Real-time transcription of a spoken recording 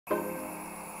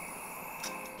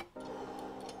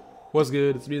What's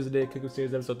good? It's Music Day, Cooking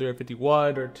Series episode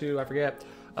 351 or 2, I forget.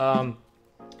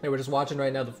 Hey, we're just watching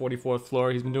right now the 44th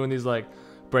floor. He's been doing these like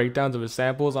breakdowns of his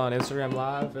samples on Instagram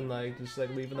Live and like just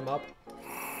like leaving them up.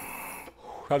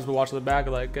 I've just been watching the back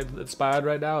and like get inspired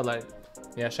right now. Like,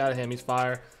 yeah, shout out to him. He's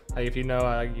fire. Like, if you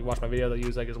know, you watch my video, they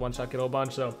use like his one shot kid a whole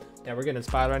bunch. So yeah, we're getting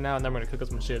inspired right now, and then we're gonna cook up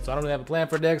some shit. So I don't really have a plan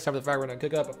for today, except for the fact we're gonna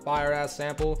cook up a fire ass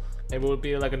sample. Maybe it would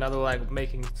be like another like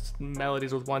making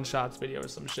melodies with one shots video or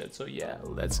some shit. So yeah,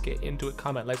 let's get into it.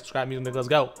 Comment, like, subscribe, music, let's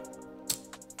go.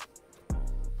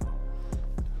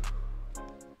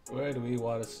 Where do we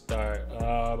want to start?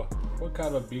 What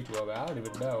kind of beat do I have? I don't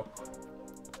even know.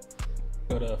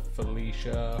 Go to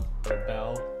Felicia or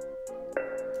Bell.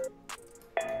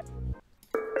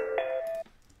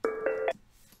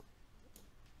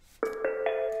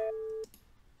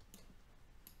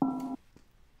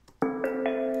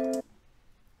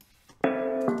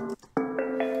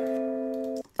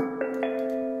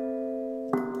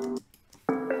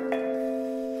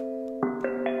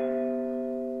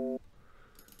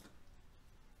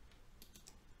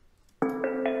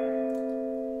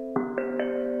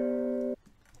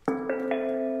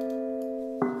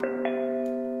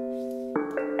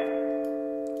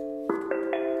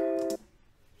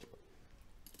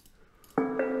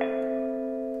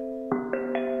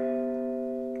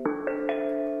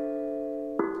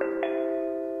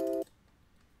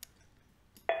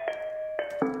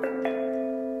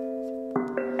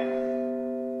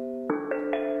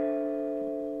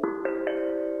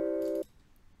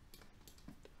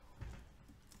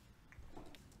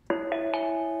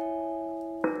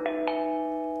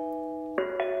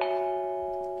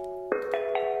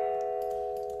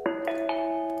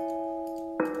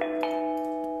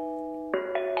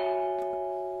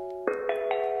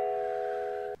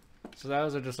 So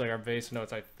those are just like our bass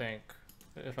notes, I think,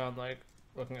 if I'm like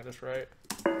looking at this right.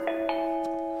 Give it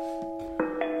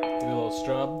a little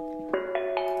strum,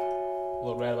 a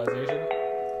little randomization,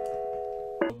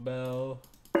 a bell.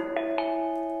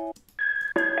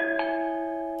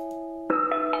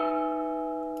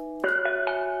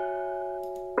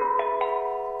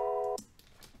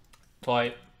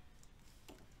 Tight.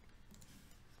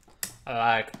 I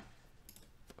like.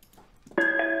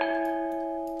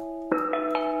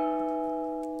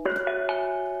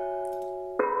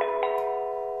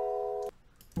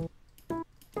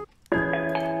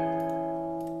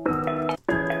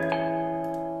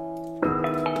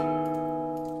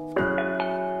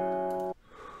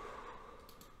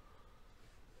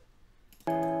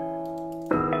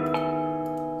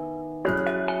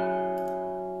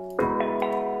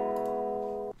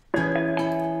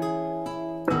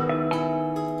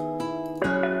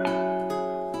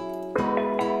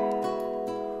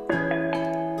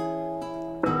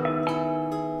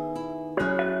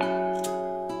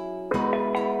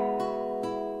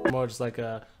 More just like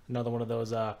another one of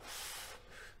those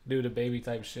do the baby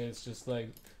type shit. It's just like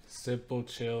simple,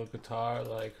 chill guitar,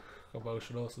 like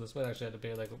emotional. So this might actually have to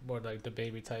be like more like the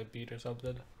baby type beat or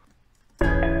something.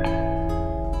 I've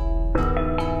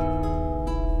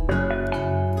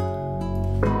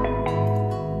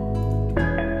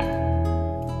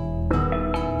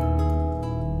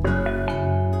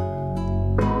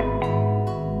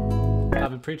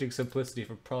been preaching simplicity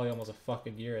for probably almost a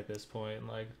fucking year at this point.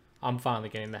 Like, I'm finally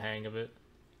getting the hang of it.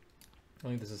 I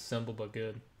think this is simple but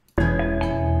good.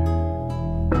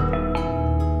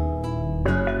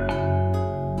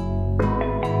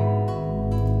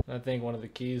 I think one of the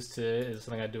keys to it is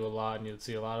something I do a lot, and you'll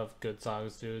see a lot of good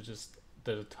songs do, is just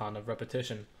there's a ton of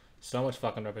repetition. So much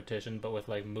fucking repetition, but with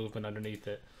like movement underneath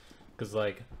it. Because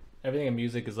like everything in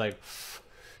music is like,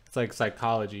 it's like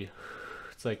psychology.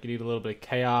 It's like you need a little bit of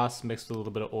chaos mixed with a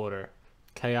little bit of order.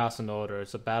 Chaos and order.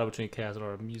 It's a battle between chaos and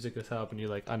order. Music is helping you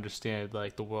like understand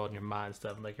like the world in your mind and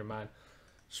stuff. And, like your mind,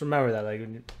 just remember that like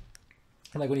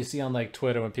when you see on like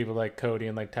Twitter when people like Cody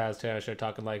and like Taz Terrace are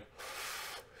talking like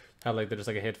how like they're just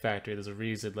like a hit factory. There's a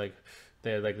reason like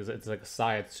they're like it's like a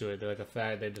science to it. They're like a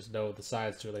fact. They just know the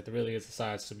science to it. Like there really is a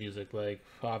science to music. Like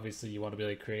obviously you want to be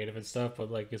like creative and stuff,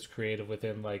 but like it's creative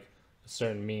within like a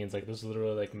certain means. Like this is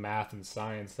literally like math and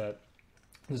science that.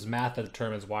 There's math that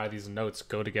determines why these notes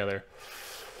go together.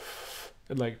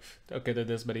 And like, okay, they're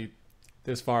this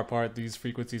far apart, these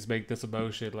frequencies make this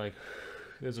emotion. Like,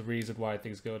 there's a reason why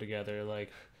things go together.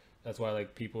 Like, that's why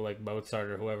like people like Mozart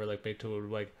or whoever, like Beethoven,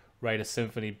 would like write a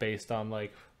symphony based on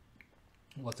like,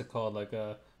 what's it called? Like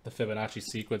the Fibonacci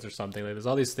sequence or something. Like, there's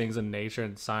all these things in nature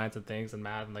and science and things and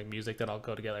math and like music that all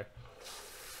go together.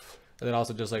 And then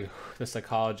also just like the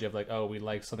psychology of like, oh, we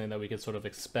like something that we can sort of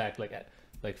expect. Like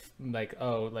like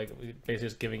oh, like basically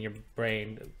just giving your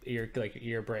brain ear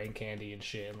brain candy and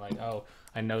shit, and like, oh,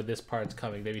 I know this part's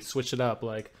coming, maybe switch it up,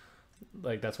 like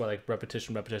that's why like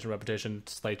repetition,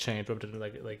 slight change, repetition,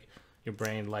 like your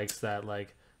brain likes that,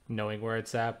 like knowing where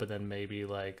it's at, but then maybe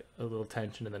like a little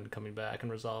tension and then coming back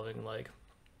and resolving. Like,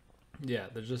 yeah,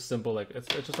 they're just simple, like it's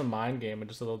just a mind game and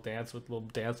just a little dance with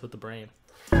the brain.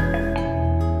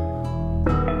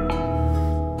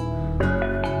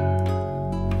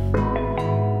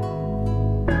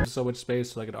 So much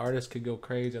space, so like an artist could go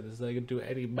crazy on this. They can do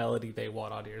any melody they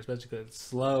want on here, especially because it's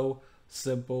slow,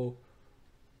 simple,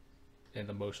 and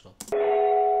emotional.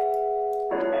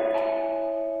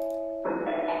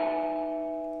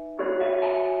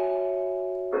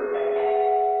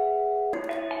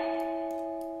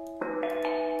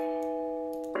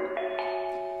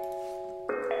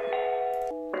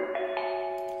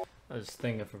 I was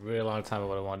thinking for a really long time of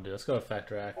what I want to do. Let's go effect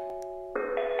rack.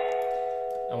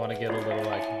 I want to get a little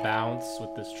like bounce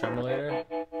with this tremolator.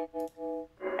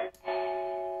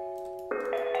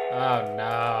 Oh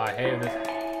no, I hate this.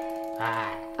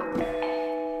 Ah.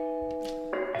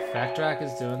 Effect rack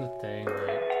is doing the thing where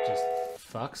it just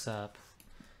fucks up.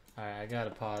 Alright, I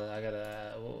gotta pause. I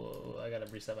gotta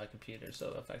reset my computer so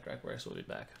effect rack works. We'll be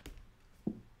back.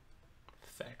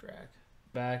 Effect rack.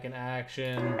 Back in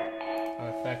action. Our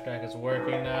effect rack is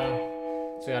working now.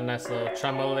 So we got a nice little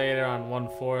tremolator on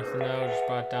 1/4 note. Just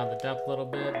brought down the depth a little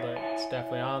bit, but it's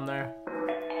definitely on there.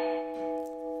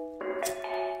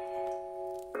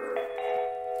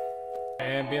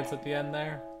 Ambience at the end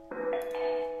there.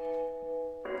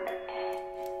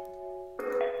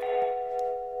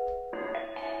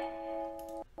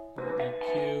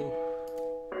 EQ.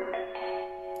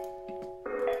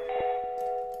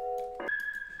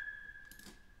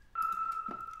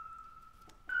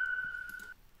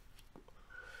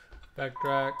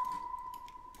 Backtrack.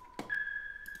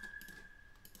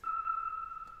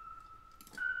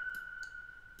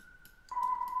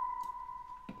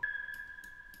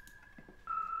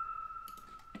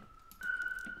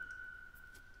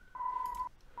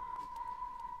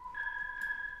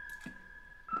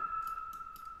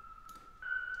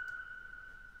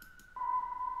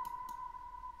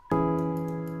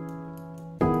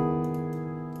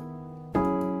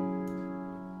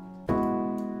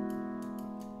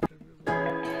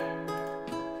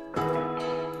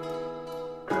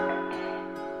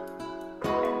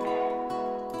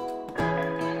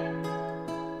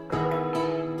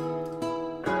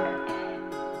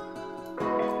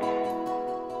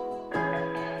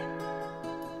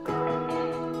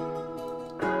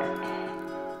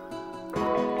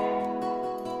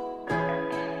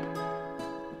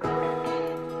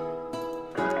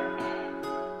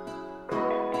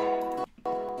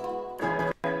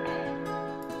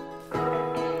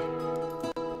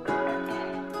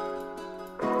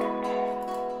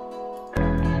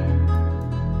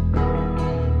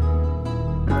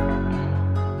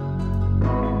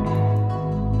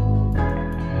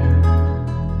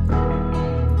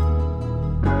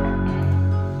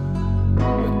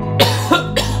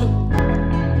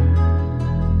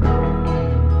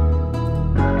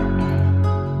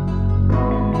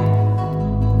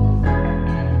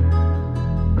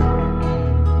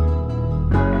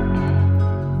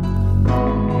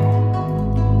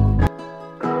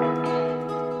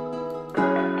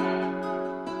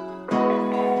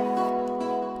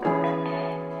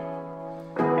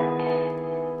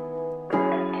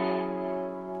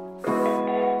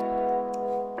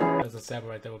 Step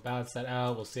right there. We'll balance that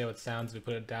out. We'll see how it sounds. We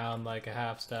put it down like a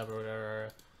half step or whatever,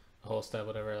 a whole step,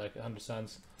 whatever, like 100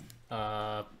 cents.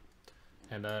 Yeah,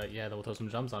 then we'll throw some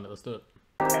jumps on it. Let's do it.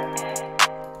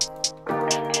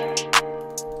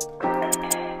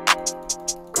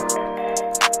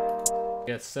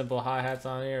 Get simple hi-hats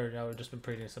on here. You know, we've just been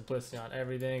pretty simplicity on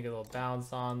everything. Get a little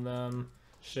bounce on them.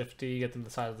 Shifty. Get them the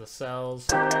size of the cells.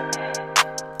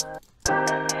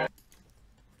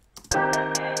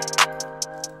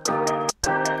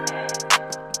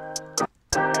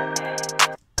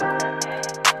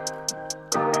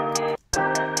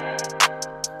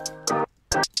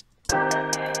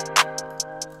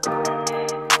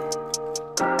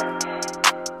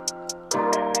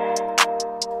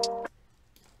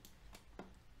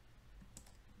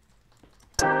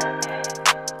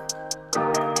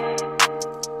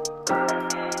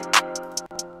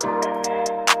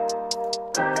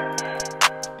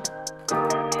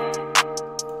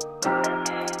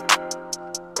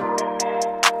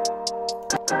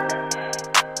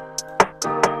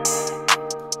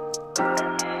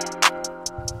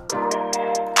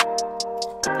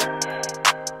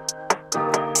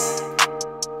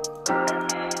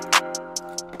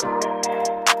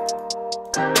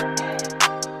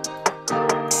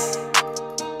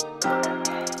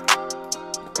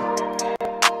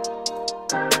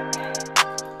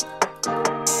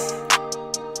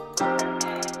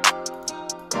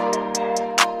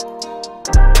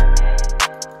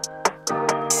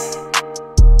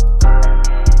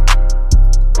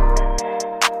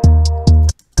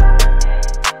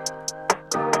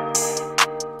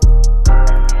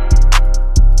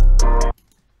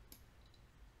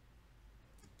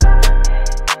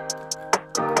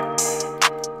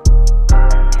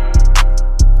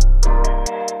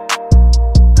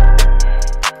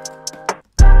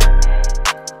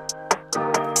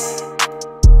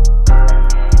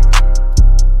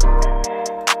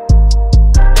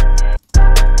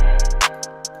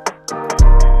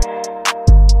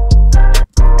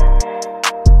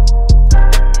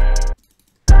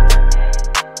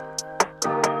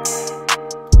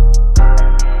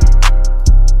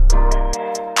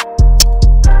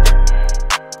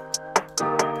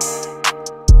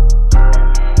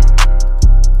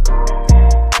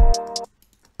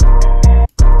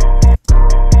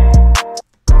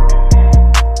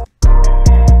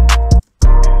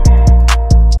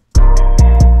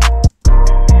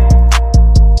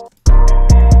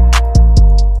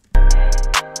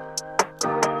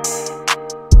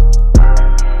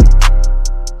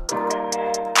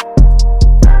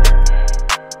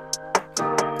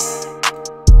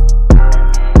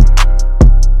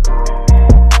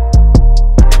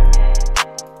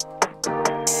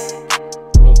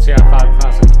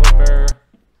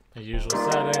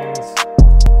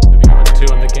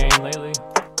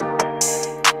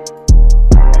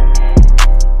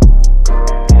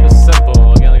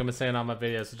 saying on my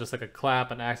videos, it's just like a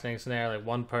clap, an accenting snare, like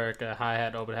one perk, a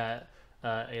hi-hat, open hat,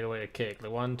 808, a kick,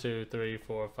 like 1, 2, 3,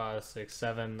 4, 5, 6,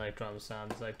 7 like drum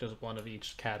sounds, like just one of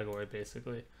each category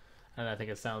basically, and I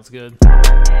think it sounds good. And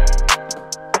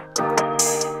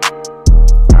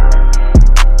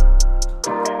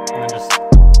then just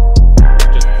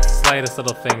the slightest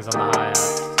little things on the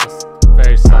hi-hats, just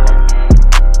very subtle,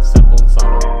 simple and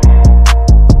subtle.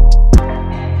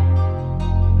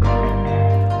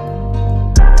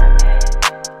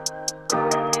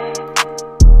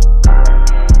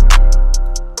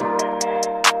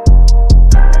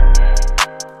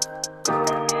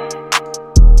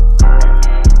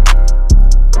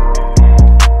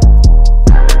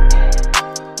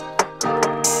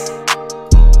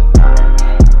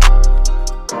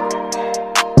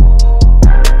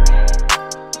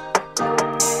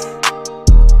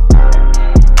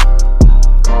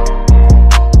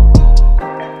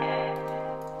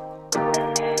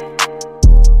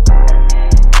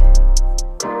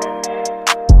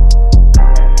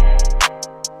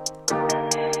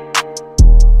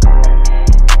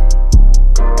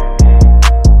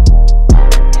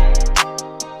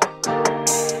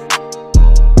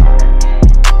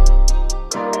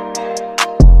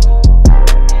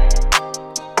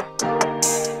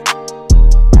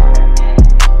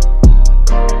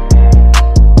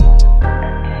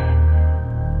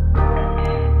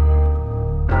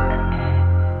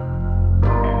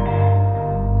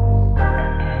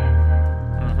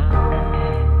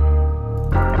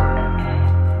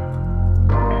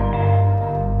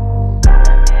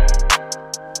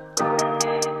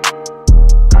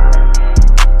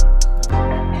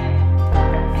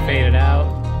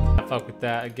 Fuck with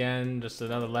that. Again, just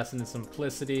another lesson in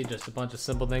simplicity. Just a bunch of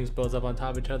simple things builds up on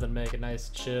top of each other and make it nice,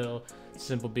 chill,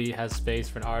 simple beat, has space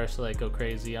for an artist to like go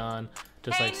crazy on.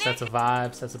 Just like sets a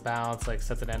vibe, sets a balance, like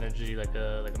sets an energy, like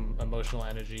an emotional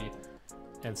energy,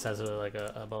 and sets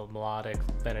a melodic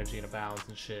energy and a balance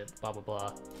and shit. Blah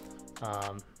blah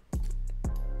blah.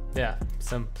 Yeah,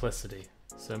 simplicity.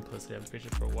 Simplicity. I've been preaching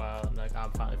for a while, and like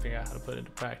I'm finally figuring out how to put it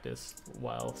into practice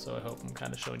well. So I hope I'm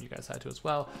kind of showing you guys how to as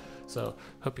well. So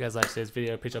hope you guys like today's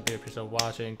video. Appreciate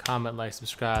watching. Comment, like,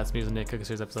 subscribe. It's Music Nick Cooking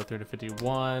Series episode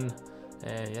 351.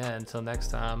 And yeah, until next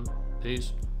time,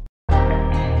 peace.